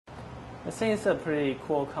I think it's a pretty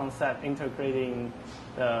cool concept integrating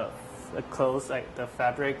the clothes, like the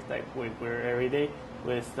fabric that we wear every day,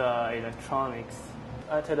 with the electronics.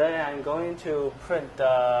 Today I'm going to print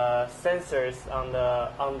the sensors on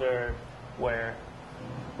the underwear.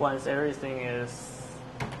 Once everything is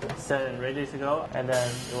set and ready to go, and then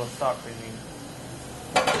it will start printing.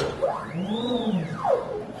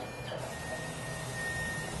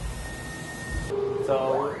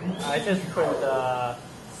 So I just print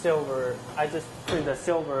the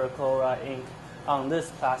silver chloride ink on this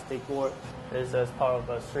plastic board. This is part of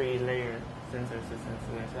a 3-layer sensor system.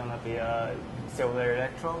 So it's gonna be a silver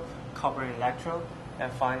electrode, copper electrode,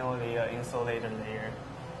 and finally an insulated layer.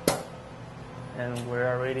 And we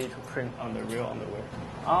are ready to print on the real underwear.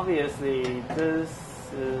 Obviously, this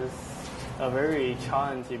is a very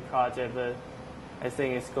challenging project, but I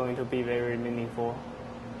think it's going to be very meaningful,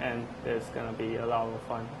 and it's going to be a lot of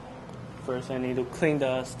fun. First, I need to clean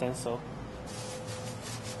the stencil.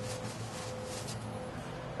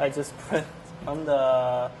 I just print on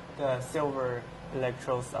the silver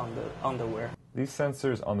electrodes on the underwear. These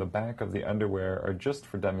sensors on the back of the underwear are just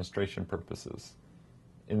for demonstration purposes.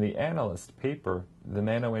 In the analyst paper, the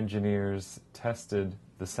NanoEngineers tested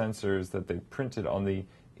the sensors that they printed on the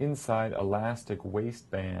inside elastic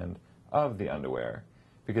waistband of the underwear,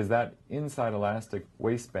 because that inside elastic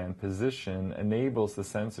waistband position enables the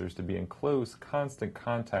sensors to be in close, constant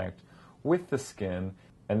contact with the skin,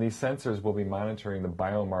 and these sensors will be monitoring the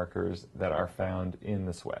biomarkers that are found in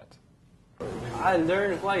the sweat. I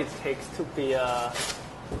learned what it takes to be a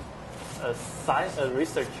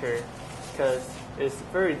researcher, because it's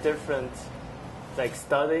very different, like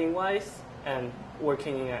studying-wise and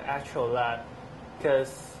working in an actual lab.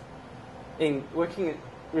 Because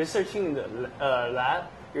researching in the lab,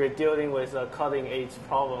 you're dealing with cutting-edge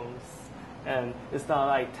problems, and it's not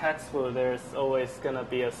like textbook. There's always gonna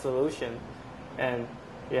be a solution, and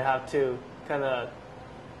you have to kind of,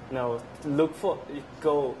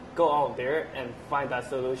 go out there and find that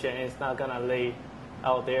solution. And it's not gonna lay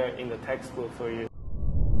out there in the textbook for you.